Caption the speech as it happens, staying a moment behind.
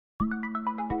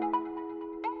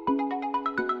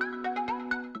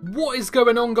What is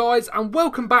going on, guys, and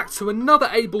welcome back to another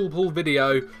 8-ball pool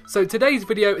video. So today's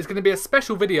video is going to be a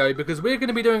special video because we're going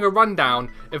to be doing a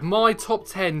rundown of my top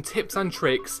 10 tips and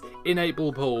tricks in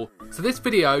 8-ball pool. So this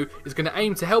video is going to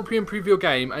aim to help you improve your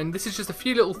game, and this is just a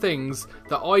few little things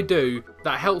that I do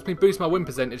that helps me boost my win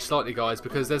percentage slightly, guys,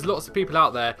 because there's lots of people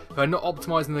out there who are not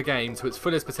optimizing the game to its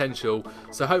fullest potential.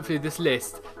 So hopefully this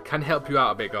list can help you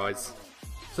out a bit, guys.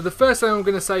 So the first thing I'm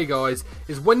going to say, guys,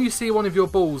 is when you see one of your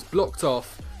balls blocked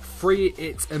off, free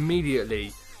it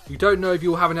immediately. You don't know if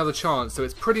you'll have another chance, so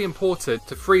it's pretty important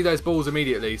to free those balls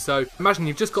immediately. So imagine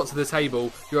you've just got to the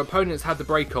table, your opponent's had the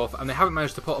break off and they haven't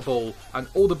managed to pot a ball, and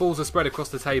all the balls are spread across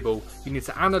the table. You need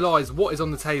to analyse what is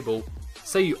on the table.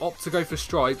 Say you opt to go for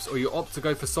stripes or you opt to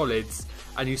go for solids,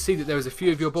 and you see that there is a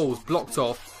few of your balls blocked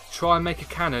off. Try and make a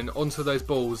cannon onto those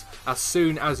balls as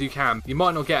soon as you can. You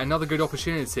might not get another good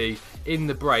opportunity in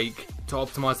the break to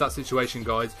optimise that situation,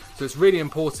 guys. So it's really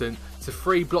important to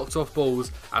free blocked off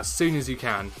balls as soon as you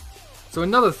can. So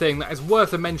another thing that is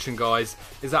worth a mention, guys,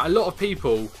 is that a lot of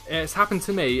people, it's happened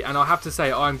to me, and I have to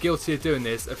say I'm guilty of doing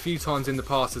this a few times in the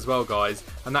past as well, guys,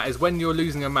 and that is when you're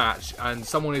losing a match and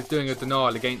someone is doing a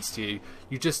denial against you,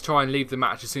 you just try and leave the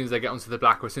match as soon as they get onto the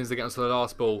black or as soon as they get onto the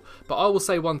last ball. But I will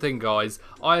say one thing, guys,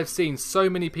 I have seen so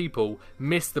many people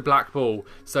miss the black ball,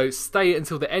 so stay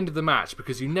until the end of the match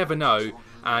because you never know,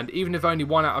 and even if only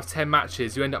 1 out of 10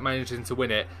 matches you end up managing to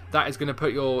win it, that is going to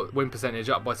put your win percentage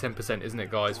up by 10%, isn't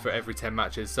it, guys, for every 10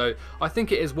 matches. So I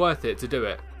think it is worth it to do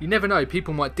it. You never know,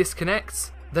 people might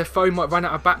disconnect, their phone might run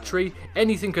out of battery,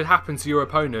 anything could happen to your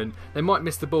opponent, they might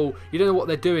miss the ball, you don't know what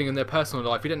they're doing in their personal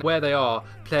life, you don't know where they are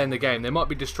playing the game, they might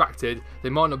be distracted, they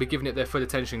might not be giving it their full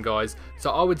attention, guys.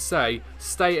 So I would say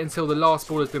stay until the last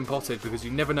ball has been potted because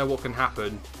you never know what can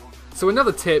happen. So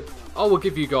another tip I will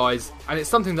give you guys, and it's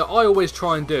something that I always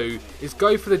try and do, is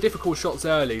go for the difficult shots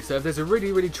early. So if there's a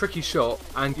really tricky shot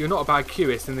and you're not a bad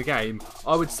cueist in the game,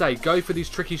 I would say go for these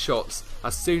tricky shots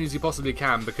as soon as you possibly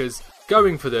can, because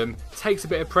going for them takes a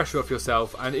bit of pressure off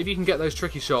yourself, and if you can get those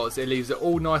tricky shots, it leaves it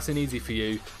all nice and easy for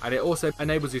you, and it also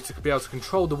enables you to be able to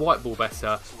control the white ball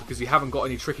better because you haven't got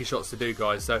any tricky shots to do,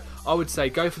 guys. So I would say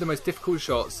go for the most difficult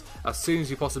shots as soon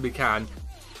as you possibly can.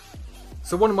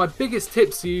 So one of my biggest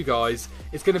tips to you guys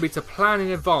is going to be to plan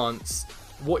in advance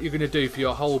what you're going to do for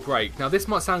your whole break. Now this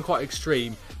might sound quite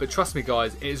extreme, but trust me,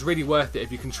 guys, it is really worth it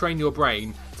if you can train your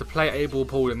brain to play 8-ball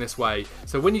pool in this way.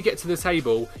 So when you get to the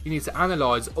table, you need to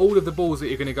analyse all of the balls that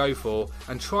you're going to go for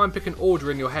and try and pick an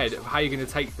order in your head of how you're going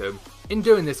to take them. In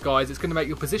doing this, guys, it's going to make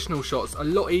your positional shots a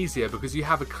lot easier because you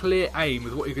have a clear aim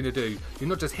with what you're going to do. You're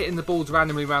not just hitting the balls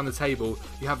randomly around the table,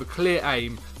 you have a clear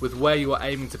aim with where you are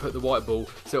aiming to put the white ball.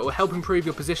 So it will help improve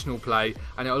your positional play,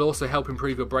 and it will also help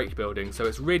improve your break building. So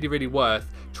it's really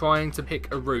worth trying to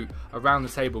pick a route around the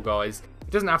table, guys.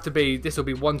 It doesn't have to be, this will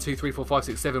be 1, 2, 3, 4, 5,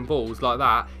 6, 7 balls like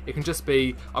that. It can just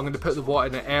be, I'm going to put the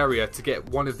white in an area to get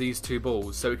one of these 2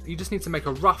 balls. So you just need to make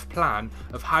a rough plan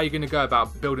of how you're going to go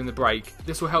about building the break.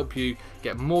 This will help you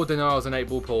get more denials in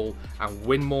 8-ball pool and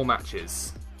win more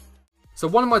matches. So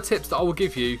one of my tips that I will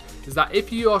give you is that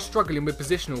if you are struggling with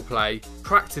positional play,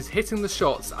 practice hitting the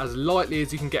shots as lightly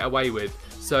as you can get away with.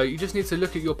 So you just need to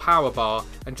look at your power bar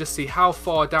and just see how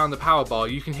far down the power bar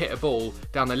you can hit a ball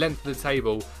down the length of the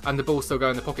table and the ball still go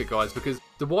in the pocket, guys, because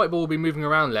the white ball will be moving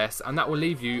around less and that will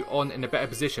leave you in a better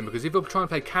position, because if you're trying to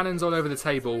play cannons all over the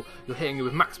table, you're hitting it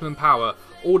with maximum power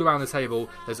all around the table,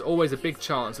 there's always a big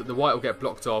chance that the white will get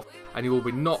blocked off and you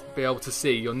will not be able to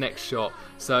see your next shot.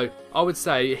 So I would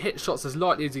say hit shots as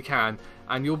lightly as you can,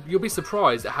 and you'll be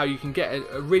surprised at how you can get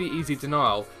a really easy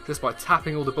denial just by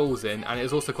tapping all the balls in, and it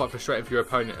is also quite frustrating for your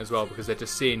opponent as well because they're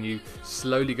just seeing you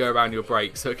slowly go around your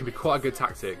break, so it can be quite a good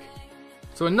tactic.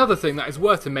 So another thing that is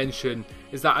worth to mention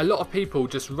is that a lot of people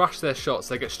just rush their shots.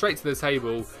 They get straight to the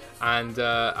table and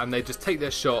they just take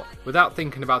their shot without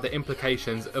thinking about the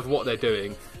implications of what they're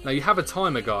doing. Now you have a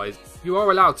timer, guys. You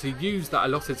are allowed to use that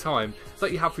allotted time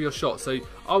that you have for your shot. So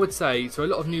I would say to a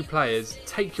lot of new players,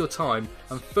 take your time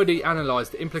and fully analyse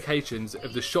the implications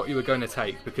of the shot you are going to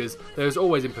take, because there's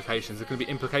always implications. There's going to be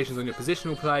implications on your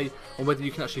positional play, on whether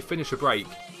you can actually finish a break,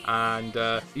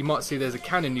 and you might see there's a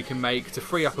cannon you can make to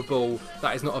free up a ball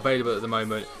that is not available at the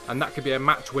moment, and that could be a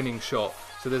match winning shot.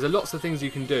 So there's lots of things you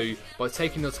can do by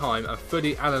taking your time and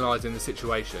fully analysing the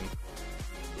situation.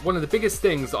 One of the biggest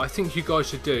things that I think you guys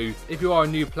should do if you are a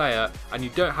new player and you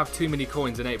don't have too many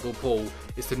coins in 8-ball pool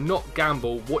is to not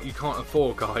gamble what you can't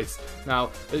afford, guys.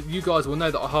 Now, you guys will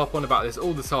know that I harp on about this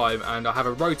all the time, and I have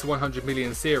a Road to 100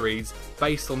 Million series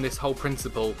based on this whole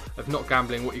principle of not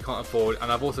gambling what you can't afford,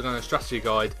 and I've also done a strategy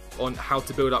guide on how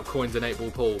to build up coins in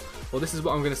 8-ball pool. Well, this is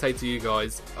what I'm going to say to you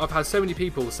guys. I've had so many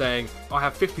people saying, I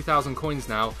have 50,000 coins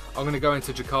now, I'm going to go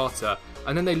into Jakarta,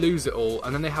 and then they lose it all,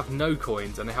 and then they have no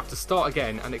coins, and they have to start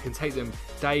again, and it can take them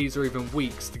days or even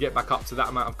weeks to get back up to that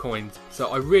amount of coins. So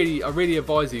I really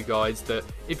advise you guys that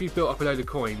if you've built up a load of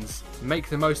coins, make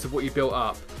the most of what you built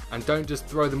up, and don't just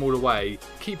throw them all away.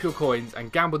 Keep your coins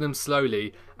and gamble them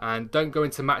slowly, and don't go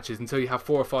into matches until you have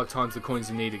 4 or 5 times the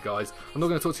coins you needed, guys. I'm not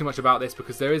going to talk too much about this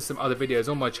because there is some other videos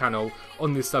on my channel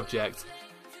on this subject.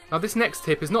 Now, this next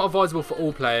tip is not advisable for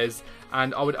all players,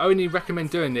 and I would only recommend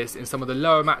doing this in some of the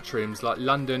lower match rooms like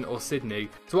London or Sydney.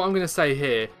 So what I'm going to say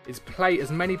here is play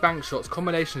as many bank shots,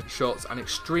 combination shots and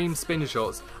extreme spin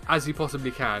shots as you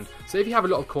possibly can. So if you have a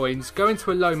lot of coins, go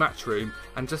into a low match room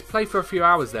and just play for a few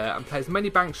hours there and play as many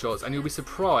bank shots, and you'll be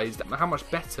surprised at how much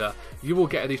better you will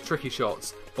get at these tricky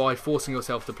shots by forcing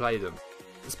yourself to play them.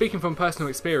 Speaking from personal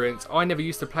experience, I never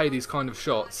used to play these kind of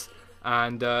shots.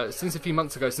 And since a few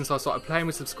months ago, since I started playing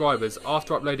with subscribers,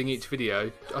 after uploading each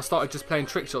video, I started just playing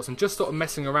trick shots and just sort of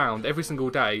messing around every single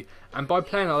day. And by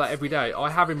playing like that every day, I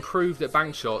have improved at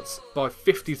bank shots by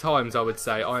 50 times, I would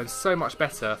say. I am so much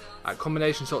better at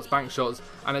combination shots, bank shots,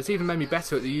 and it's even made me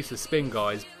better at the use of spin,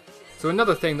 guys. So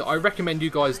another thing that I recommend you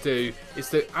guys do is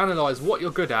to analyse what you're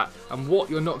good at and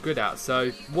what you're not good at. So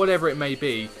whatever it may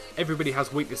be, everybody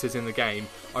has weaknesses in the game.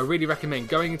 I really recommend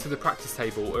going into the practice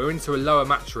table or into a lower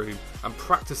match room and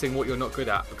practicing what you're not good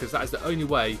at, because that is the only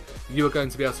way you are going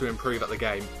to be able to improve at the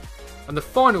game. And the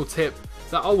final tip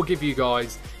that I will give you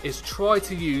guys is try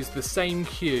to use the same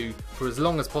cue for as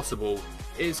long as possible.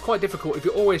 It's quite difficult if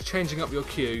you're always changing up your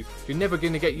cue. You're never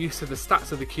going to get used to the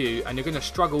stats of the cue, and you're going to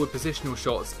struggle with positional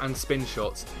shots and spin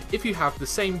shots. If you have the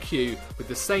same cue with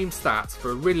the same stats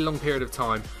for a really long period of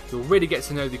time, you'll really get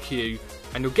to know the cue,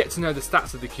 and you'll get to know the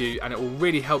stats of the cue, and it will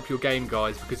really help your game,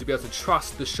 guys, because you'll be able to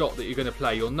trust the shot that you're going to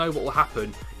play. You'll know what will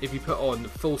happen if you put on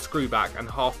full screw back and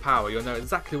half power. You'll know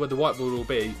exactly where the white ball will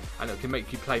be, and it can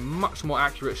make you play much more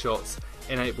accurate shots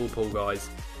in 8-ball pool, guys.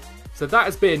 So that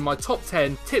has been my top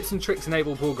 10 tips and tricks in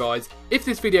 8-ball pool, guys. If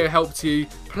this video helped you,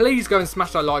 please go and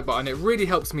smash that like button. It really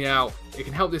helps me out. It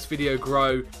can help this video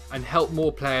grow and help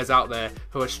more players out there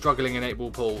who are struggling in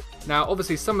 8-ball pool. Now,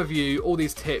 obviously, some of you, all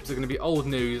these tips are going to be old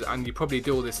news and you probably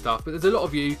do all this stuff, but there's a lot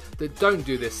of you that don't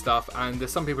do this stuff, and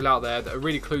there's some people out there that are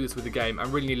really clueless with the game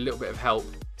and really need a little bit of help.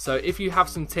 So if you have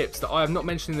some tips that I have not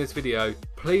mentioned in this video,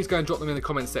 please go and drop them in the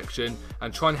comments section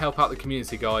and try and help out the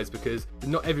community, guys, because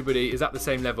not everybody is at the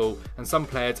same level and some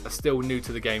players are still new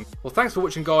to the game. Well, thanks for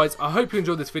watching, guys. I hope you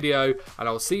enjoyed this video, and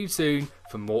I'll see you soon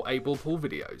for more 8-ball pool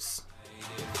videos.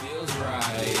 It feels right,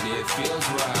 it feels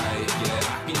right, yeah,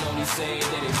 I can only say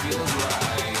that it feels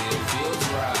right, it feels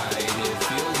right, it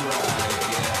feels right,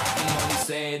 yeah, I can only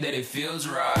say that it feels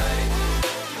right.